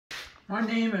My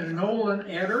name is Nolan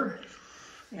Etter,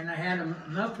 and I had a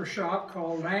muffler shop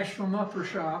called National Muffler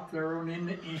Shop there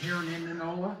here in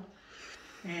Indianola.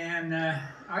 And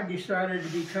I decided to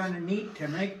be kind of neat to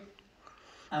make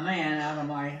a man out of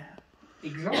my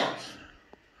exhaust.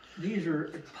 These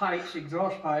are pipes,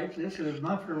 exhaust pipes. This is a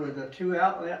muffler with a 2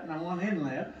 outlet and a 1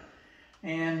 inlet.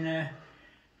 And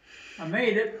I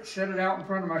made it, set it out in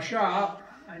front of my shop,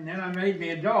 and then I made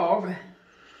me a dog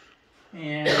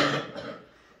and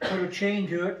put a chain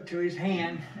to it, to his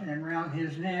hand and around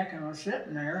his neck, and I was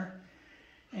sitting there.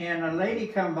 And a lady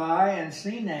come by and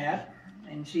seen that,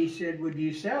 and she said, "Would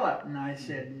you sell it?" And I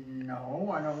said,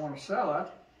 "No, I don't want to sell it."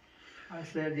 I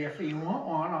said, "If you want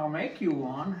one, I'll make you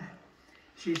one."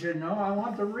 She said, "No, I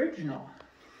want the original."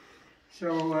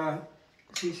 So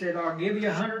she said, "I'll give you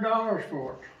 $100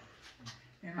 for it."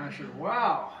 And I said,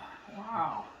 wow.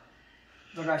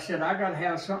 But I said, I got to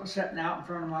have something sitting out in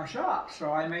front of my shop.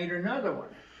 So I made another one.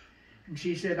 And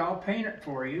she said, "I'll paint it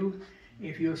for you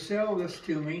if you'll sell this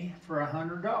to me for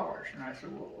 $100. And I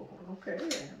said, "Well, okay."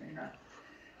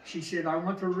 She said, "I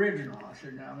want the original." I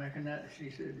said, "No, I'm making that." She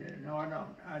said, "No, I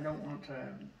don't want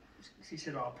to." She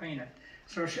said, "I'll paint it."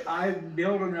 So I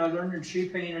built another one, and she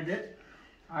painted it.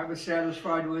 I was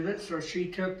satisfied with it, so she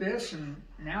took this, and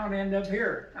now it ended up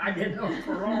here. I didn't know it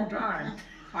for a long time.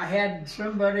 I had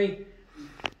somebody,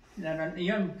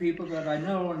 young people that I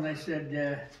know, and they said,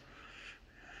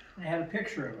 they had a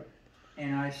picture of it.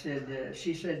 And I said,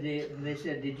 she said, they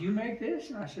said, "Did you make this?"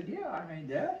 And I said, "Yeah, I made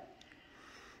that."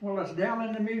 "Well, it's down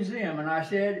in the museum." And I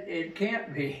said, "It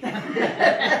can't be."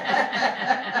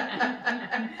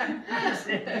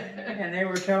 And they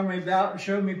were telling me about and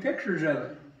showed me pictures of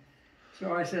it.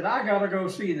 So I said, "I gotta go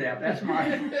see that. That's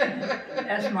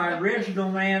my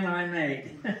original man I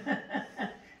made."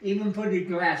 Even put his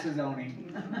glasses on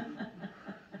him.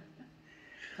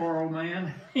 Poor old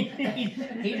man.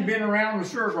 He's been around the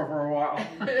circle for a while.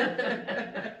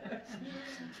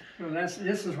 So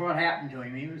this is what happened to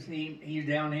him. He's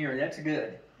down here. That's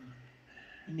good.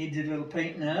 He needs a little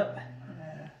painting up.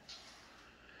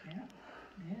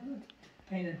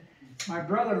 Painted. My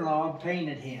brother-in-law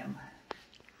painted him.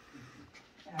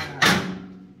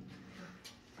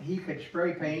 He could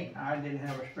spray paint. I didn't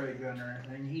have a spray gun or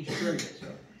anything. He sprayed it. So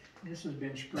this has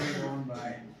been sprayed on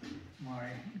by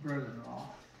my brother-in-law,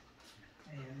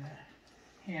 and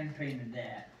hand painted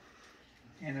that.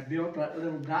 And I built that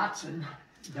little Dachshund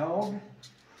dog.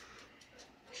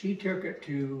 She took it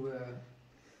to,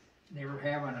 they were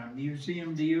having a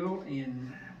museum deal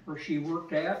in where she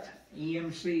worked at,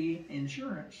 EMC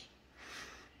Insurance.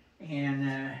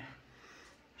 And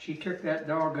she took that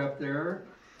dog up there,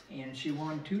 and she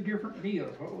won 2 different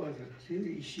deals. What was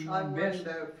it? She won best.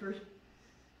 I won the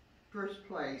first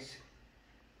place.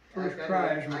 First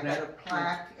prize was I got a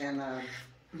plaque and a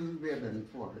blue ribbon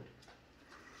for it.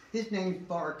 His name's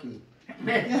Barky.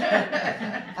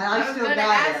 I was going to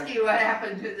ask you what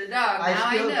happened to the dog.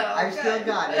 I know. I still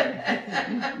got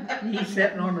him. He's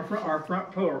sitting on our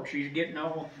front porch. He's getting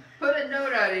all. Put a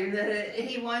note on him that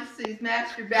he wants his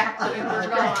master back when we're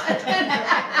gone.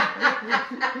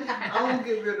 I won't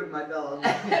get rid of my dog.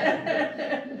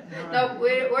 No,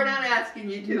 we're not asking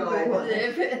you to. No.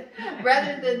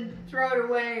 Rather than throw it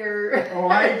away or... Oh,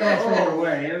 I ain't going to throw it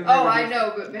away. Oh, I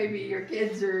know, but maybe your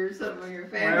kids or some of your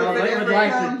family. Well, if it ever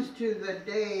comes to the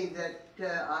day that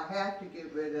I have to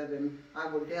get rid of him, I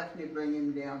will definitely bring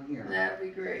him down here. That'd be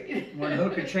great. We'll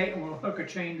hook a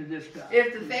chain to this guy.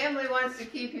 If the family wants to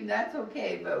keep him, that's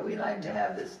okay, but we like to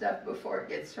have this stuff before it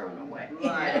gets thrown away.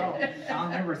 Right. Oh, I'll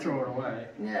never throw it away.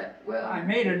 Yeah, well. I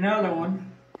made another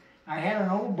one. I had an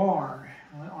old barn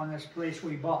on this place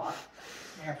we bought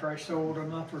after I sold a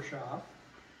muffler shop.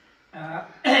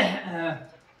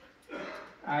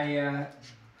 I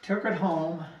took it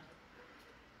home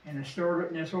and I stored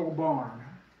it in this old barn.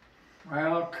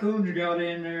 Well, coons got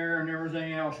in there and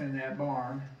everything else in that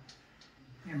barn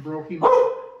and broke him.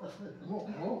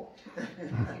 Whoa.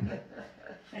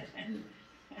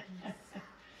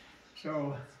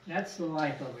 So that's the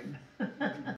life of him.